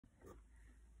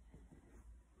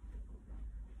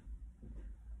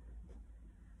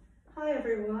Hi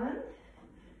everyone,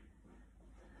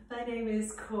 my name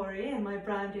is Cori and my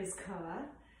brand is KOA,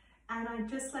 and I'd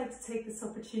just like to take this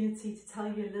opportunity to tell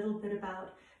you a little bit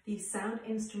about the sound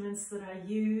instruments that I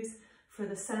use for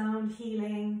the sound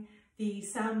healing, the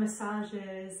sound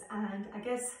massages, and I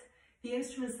guess the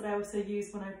instruments that I also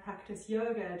use when I practice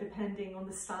yoga depending on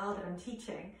the style that I'm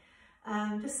teaching.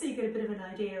 Just so you get a bit of an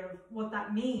idea of what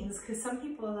that means, because some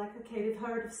people are like, okay, they've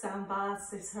heard of sound baths,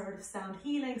 they've heard of sound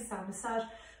healing, sound massage,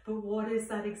 but what is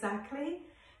that exactly?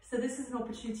 So this is an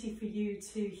opportunity for you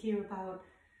to hear about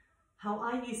how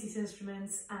I use these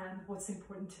instruments and what's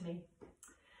important to me.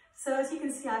 So as you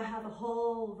can see, I have a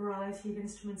whole variety of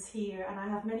instruments here, and I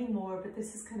have many more, but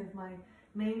this is kind of my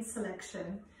main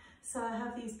selection. So I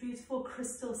have these beautiful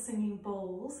crystal singing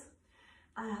bowls.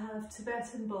 I have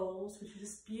Tibetan bowls, which are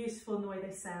just beautiful in the way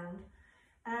they sound.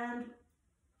 And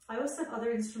I also have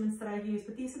other instruments that I use,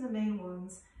 but these are the main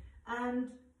ones.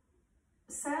 And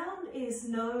sound is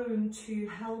known to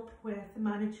help with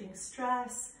managing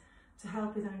stress, to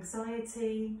help with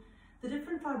anxiety. The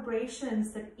different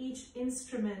vibrations that each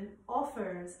instrument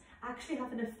offers actually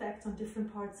have an effect on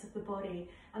different parts of the body.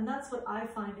 And that's what I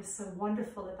find is so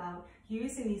wonderful about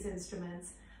using these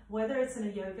instruments. Whether it's in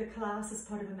a yoga class as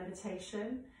part of a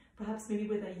meditation, perhaps maybe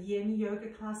with a yin yoga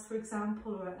class, for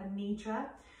example, or a nidra,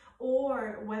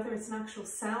 or whether it's an actual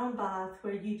sound bath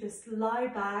where you just lie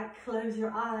back, close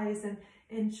your eyes and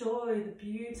enjoy the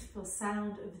beautiful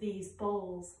sound of these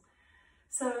bowls.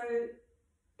 So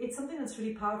it's something that's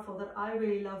really powerful that I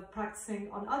really love practicing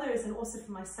on others and also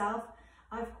for myself.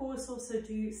 I of course also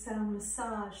do sound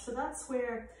massage. So that's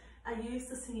where I use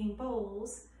the singing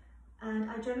bowls,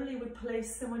 and I generally would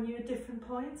place them on you at different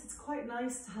points. It's quite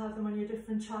nice to have them on your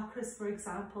different chakras, for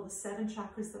example, the 7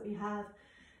 chakras that we have,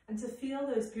 and to feel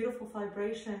those beautiful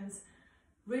vibrations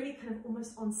really kind of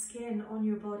almost on skin, on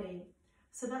your body.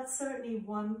 So that's certainly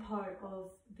one part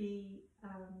of the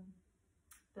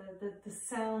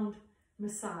sound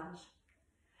massage.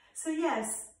 So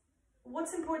yes,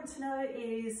 what's important to know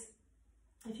is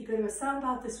if you go to a sound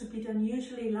bath, this would be done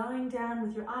usually lying down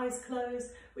with your eyes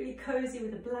closed, really cozy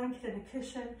with a blanket and a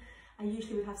cushion. I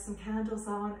usually would have some candles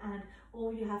on, and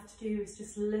all you have to do is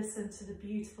just listen to the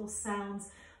beautiful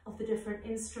sounds of the different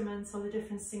instruments or the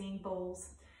different singing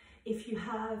bowls. If you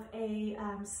have a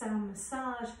sound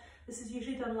massage, this is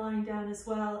usually done lying down as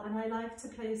well, and I like to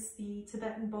place the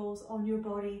Tibetan bowls on your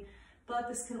body, but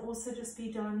this can also just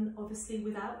be done obviously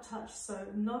without touch, so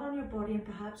not on your body and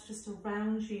perhaps just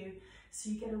around you, so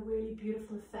you get a really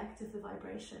beautiful effect of the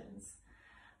vibrations.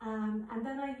 And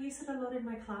then I use it a lot in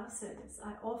my classes.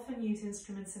 I often use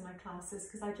instruments in my classes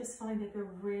because I just find they go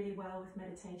really well with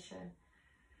meditation.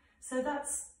 So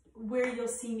that's where you'll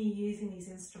see me using these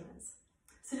instruments.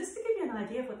 So just to give you an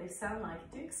idea of what they sound like,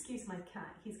 do excuse my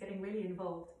cat, he's getting really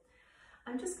involved.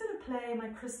 I'm just going to play my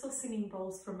crystal singing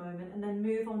bowls for a moment and then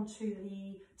move on to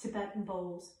the Tibetan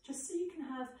bowls, just so you can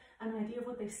have an idea of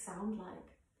what they sound like.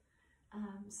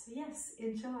 So yes,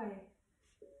 enjoy.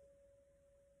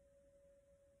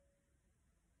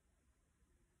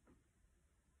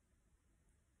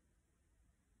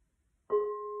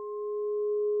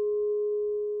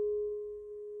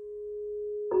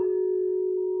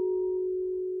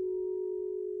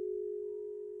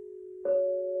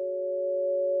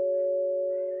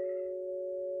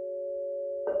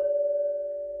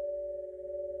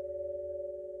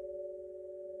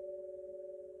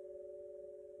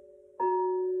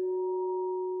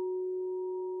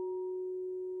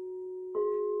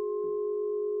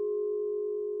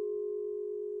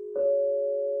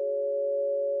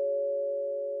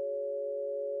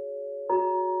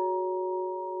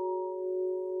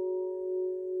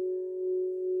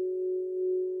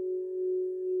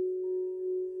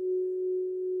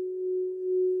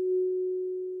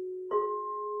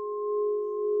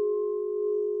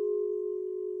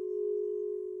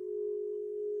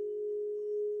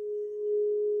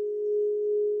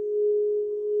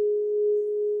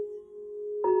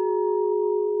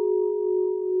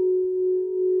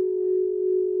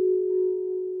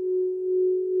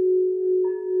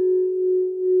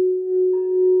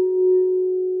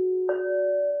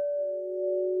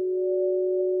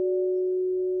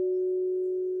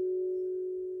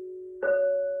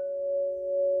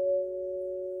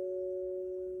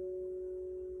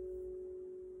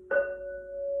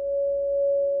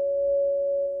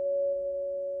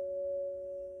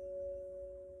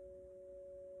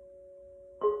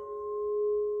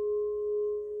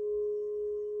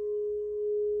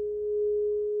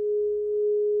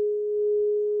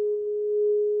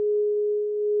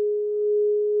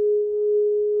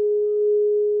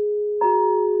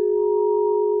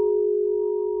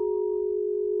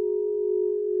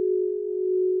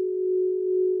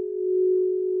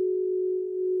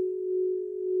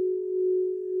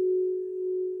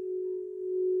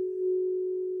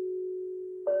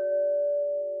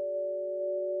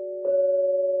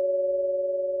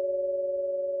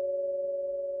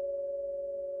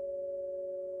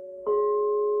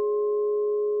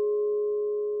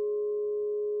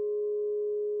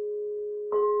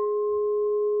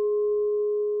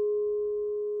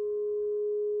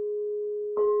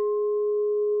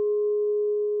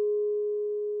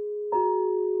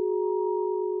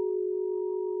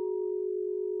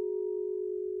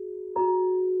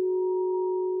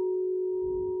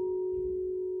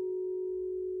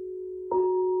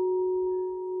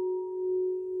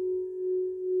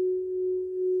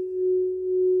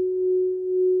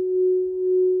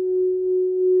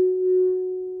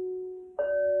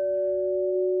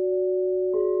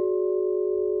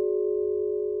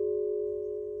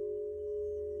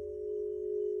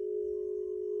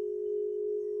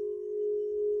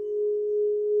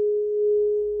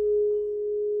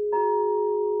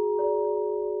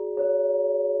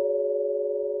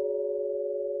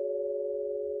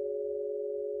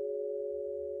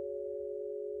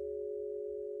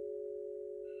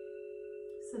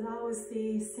 So that was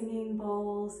the singing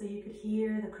bowls, so you could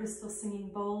hear the crystal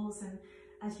singing bowls, and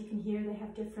as you can hear they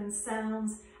have different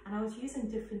sounds, and I was using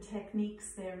different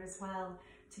techniques there as well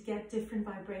to get different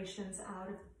vibrations out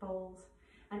of the bowls.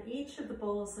 And each of the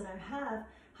bowls that I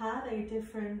have a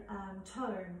different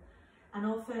tone, and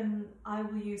often I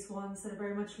will use ones that are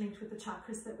very much linked with the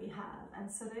chakras that we have, and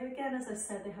so they, again, as I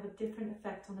said, they have a different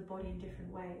effect on the body in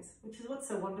different ways, which is what's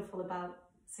so wonderful about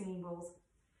singing bowls.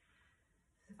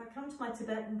 If I come to my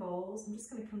Tibetan bowls, I'm just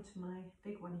going to come to my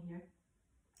big one here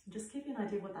and just give you an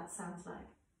idea what that sounds like.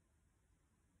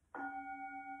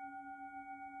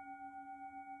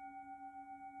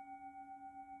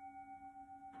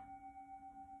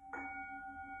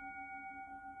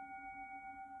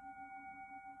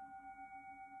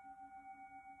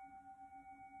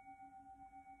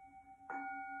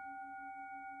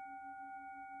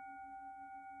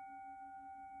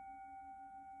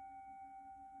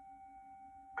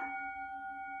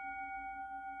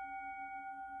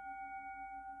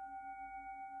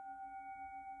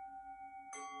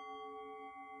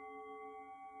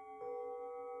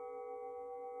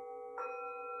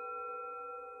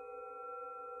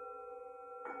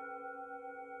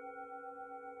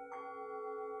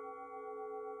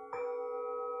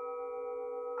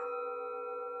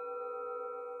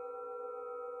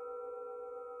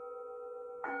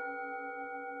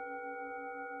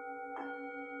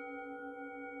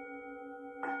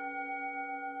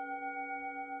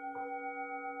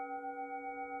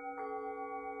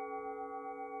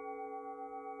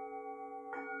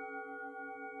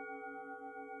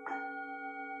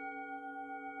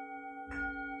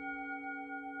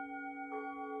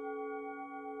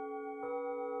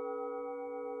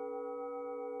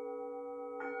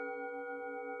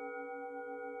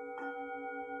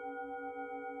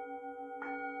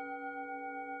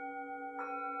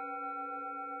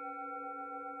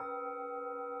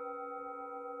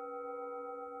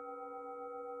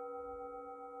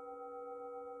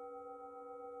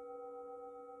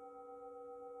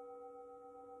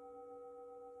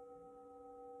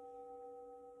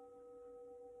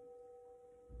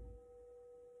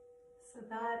 So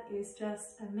that is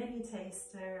just a mini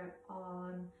taster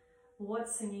on what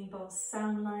singing bowls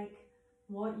sound like,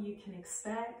 what you can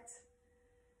expect,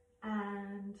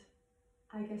 and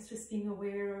I guess just being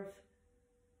aware of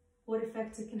what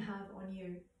effect it can have on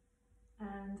you.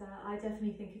 And I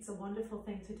definitely think it's a wonderful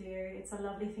thing to do. It's a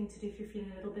lovely thing to do if you're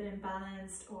feeling a little bit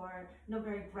imbalanced or not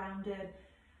very grounded,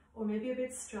 or maybe a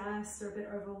bit stressed or a bit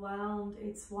overwhelmed.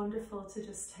 It's wonderful to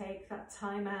just take that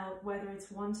time out, whether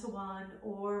it's one-to-one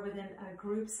or within a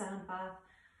group sound bath,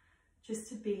 just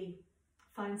to be.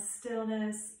 Find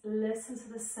stillness, listen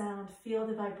to the sound, feel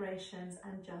the vibrations,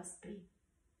 and just be.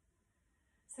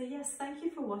 So yes, thank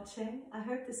you for watching. I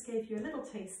hope this gave you a little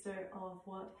taster of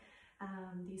what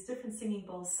these different singing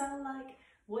bowls sound like,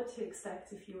 what to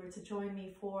expect if you were to join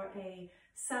me for a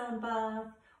sound bath,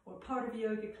 or part of a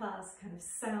yoga class, kind of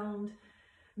sound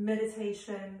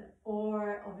meditation,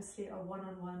 or obviously a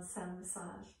one-on-one sound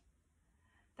massage.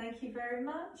 Thank you very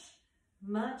much.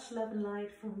 Much love and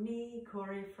light from me,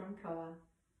 Cori from KOA.